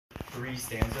3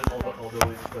 stanzas, although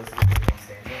it does look like 1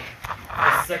 stanza.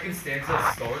 The second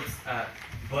stanza starts at,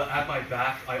 but at my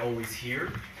back I always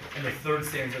hear, and the third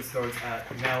stanza starts at,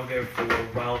 now therefore,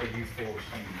 while the youthful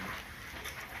heed.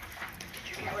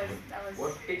 That was.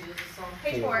 What page is this on?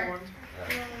 Page 4.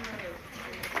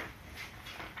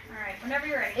 Alright, whenever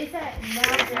you're ready. Is that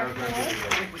now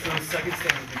therefore? So the second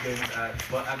stanza begins at,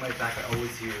 but at my back I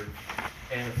always hear,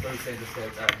 and the third stanza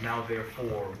starts at, now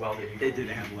therefore, while the youthful It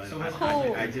didn't have lead. So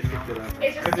Cool. I just picked it up.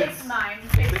 It's mine.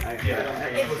 yeah,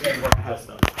 it's supposed to be what this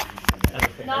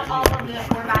stuff. Not all of them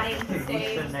were not able to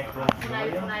stay when I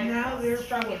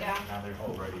strung it down. Now they're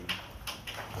already.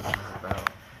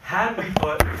 Had we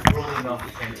but rolled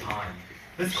enough in time,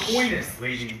 this coyness,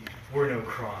 lady, were no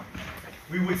crime.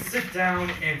 We would sit down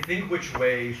and think which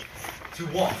way to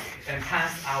walk and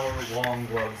pass our long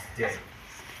gloves day.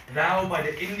 Thou by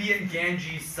the Indian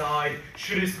Ganges side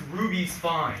shouldest rubies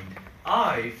find.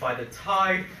 I by the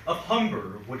tide of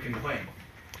Humber would complain.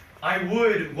 I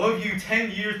would love you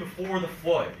 10 years before the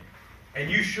flood,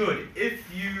 and you should, if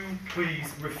you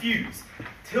please, refuse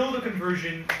till the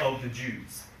conversion of the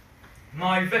Jews.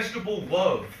 My vegetable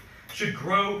love should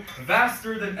grow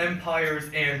vaster than empires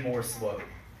and more slow,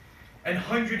 and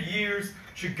 100 years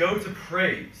should go to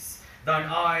praise thine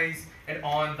eyes and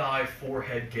on thy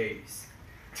forehead gaze.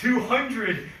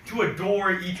 200 to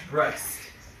adore each breast,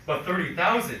 but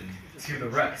 30,000 to the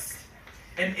rest.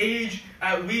 An age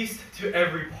at least to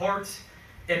every part,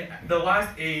 and the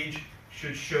last age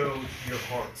should show your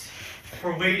heart.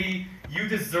 For lady, you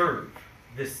deserve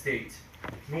this state,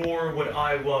 nor would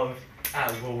I love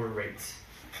at lower rate.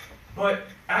 But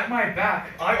at my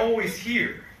back I always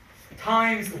hear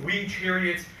time's wee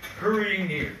chariot hurrying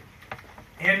near,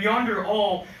 and yonder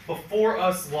all before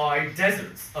us lie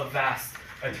deserts of vast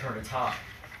eternity.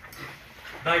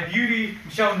 Thy beauty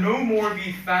shall no more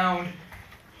be found,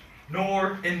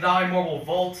 nor in thy marble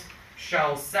vault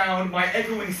shall sound my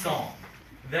echoing song.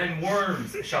 Then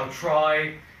worms shall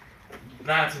try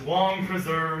that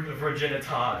long-preserved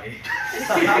virginity,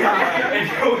 and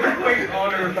your great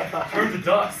honor turn to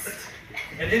dust,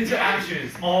 and into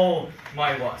ashes all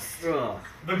my lust.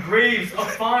 The grave's a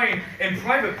fine and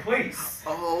private place,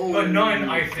 but none,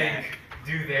 I think,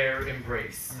 do there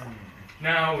embrace.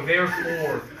 Now,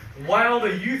 therefore, while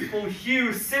the youthful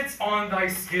hue sits on thy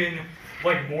skin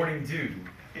like morning dew,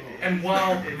 and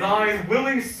while thy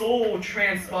willing soul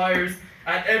transpires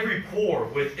at every pore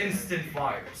with instant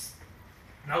fires,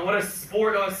 now let us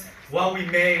sport us while we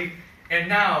may, and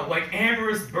now, like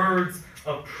amorous birds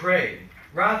of prey,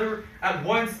 rather at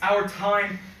once our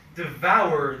time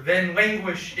devour than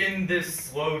languish in this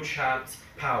slow-chapped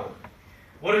power.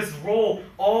 Let us roll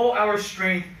all our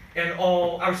strength and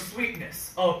all our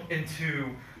sweetness up into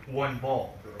one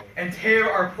ball, and tear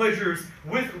our pleasures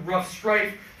with rough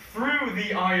strife through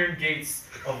the iron gates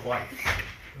of life.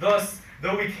 Thus,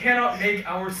 though we cannot make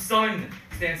our sun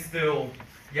stand still,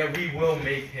 yet we will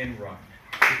make him run.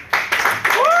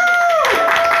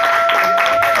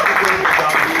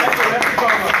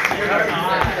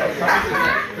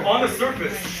 On the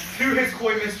surface, to his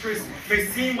coy mistress may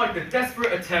seem like the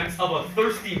desperate attempts of a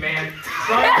thirsty man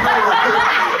trying to lure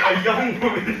a young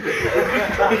woman.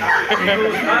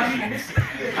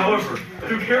 However,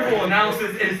 through careful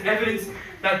analysis, it is evident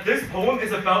that this poem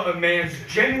is about a man's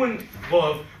genuine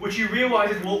love, which he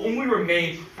realizes will only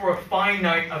remain for a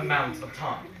finite amount of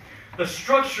time. The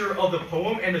structure of the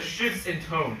poem and the shifts in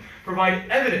tone provide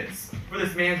evidence for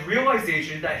this man's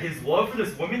realization that his love for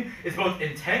this woman is both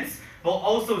intense, but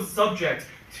also subject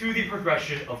to the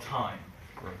progression of time.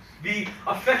 The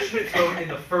affectionate tone in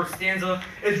the first stanza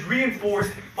is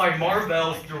reinforced by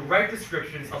Marvell's direct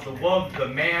descriptions of the love the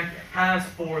man has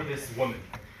for this woman.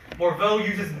 Marvell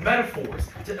uses metaphors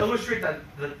to illustrate that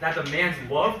the man's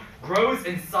love grows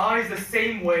in size the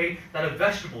same way that a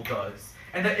vegetable does,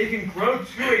 and that it can grow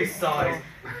to a size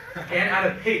and at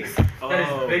a pace that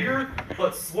is bigger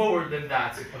but slower than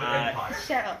that of an empire.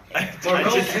 Shut up.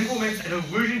 Marvell implements an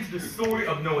allusion to the story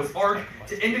of Noah's Ark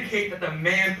to indicate that the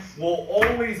man will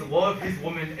always love his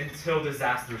woman until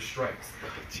disaster strikes.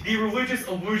 The religious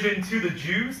allusion to the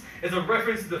Jews is a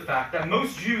reference to the fact that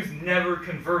most Jews never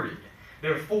converted.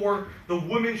 Therefore, the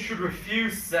woman should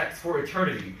refuse sex for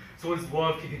eternity, so his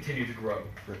love can continue to grow.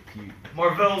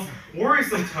 Marvell's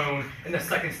worrisome tone in the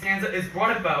second stanza is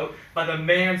brought about by the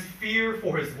man's fear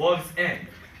for his love's end,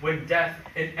 when death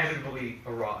inevitably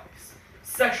arrives.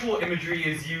 Sexual imagery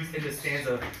is used in this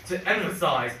stanza to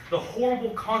emphasize the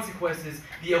horrible consequences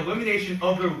the elimination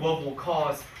of their love will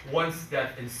cause once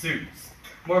death ensues.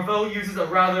 Marvell uses a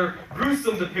rather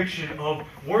gruesome depiction of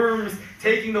worms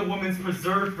taking the woman's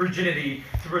preserved virginity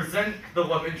to present the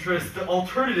love interest the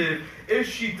alternative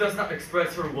if she does not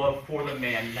express her love for the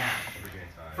man now.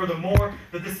 Furthermore,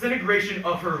 the disintegration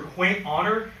of her quaint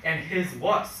honor and his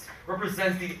lust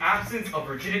represents the absence of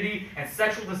virginity and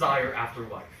sexual desire after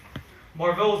life.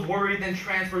 Marvell's worry then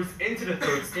transfers into the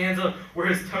third stanza, where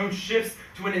his tone shifts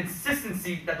to an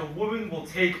insistency that the woman will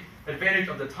take advantage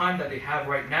of the time that they have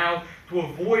right now to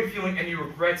avoid feeling any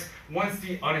regrets once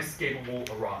the unescapable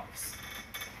arrives.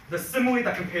 The simile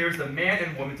that compares the man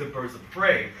and woman to birds of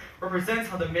prey represents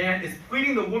how the man is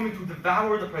pleading the woman to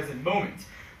devour the present moment,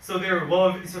 so their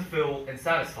love is fulfilled and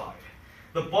satisfied.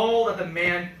 The ball that the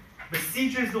man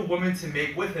besieges the woman to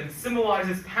make with him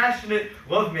symbolizes passionate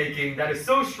lovemaking that is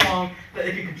so strong that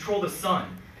it can control the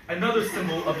sun, another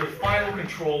symbol of their final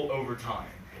control over time.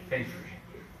 Thank you.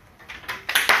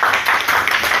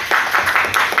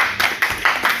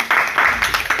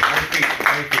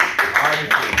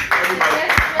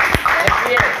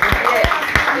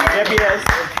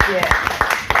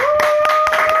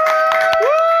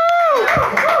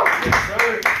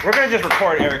 We're gonna just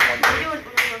record Eric one day.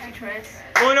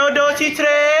 Uno, dos, y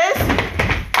tres.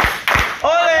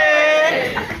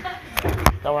 Ole!